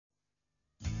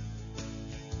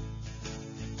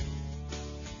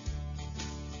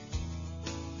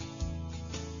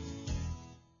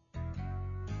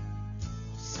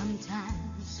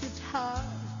Sometimes it's hard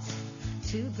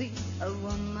to be a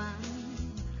woman,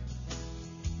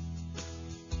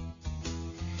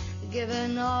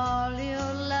 giving all your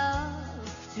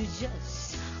love to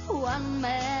just one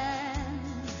man.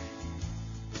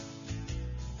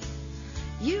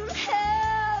 You'll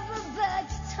have bad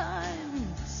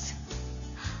times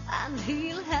and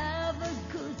he'll have a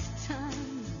good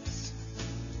times,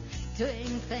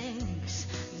 doing things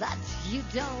that you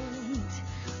don't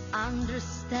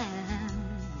understand.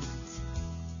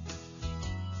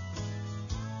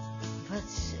 But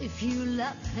if you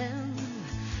love him,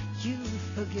 you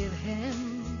forgive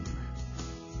him,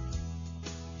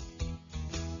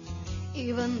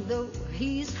 even though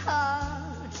he's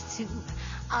hard to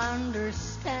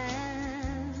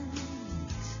understand.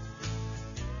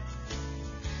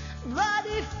 But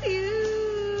if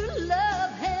you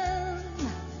love him,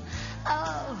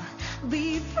 oh,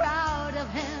 be proud of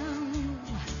him,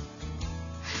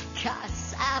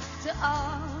 'cause after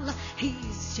all,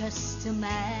 he's just a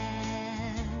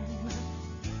man.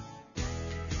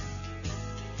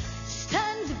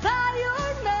 Stand by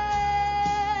your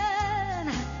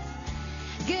man,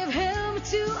 give him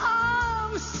 2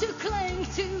 arms to cling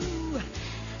to,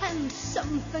 and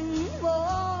something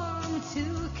warm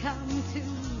to come to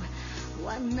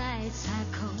when nights are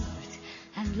cold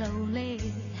and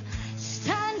lonely.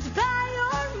 Stand by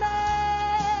your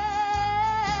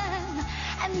man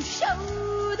and show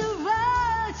the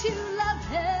world you love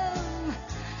him.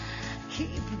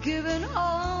 Keep giving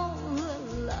all the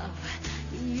love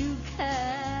you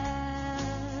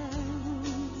can.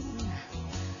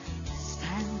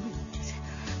 Stand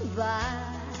by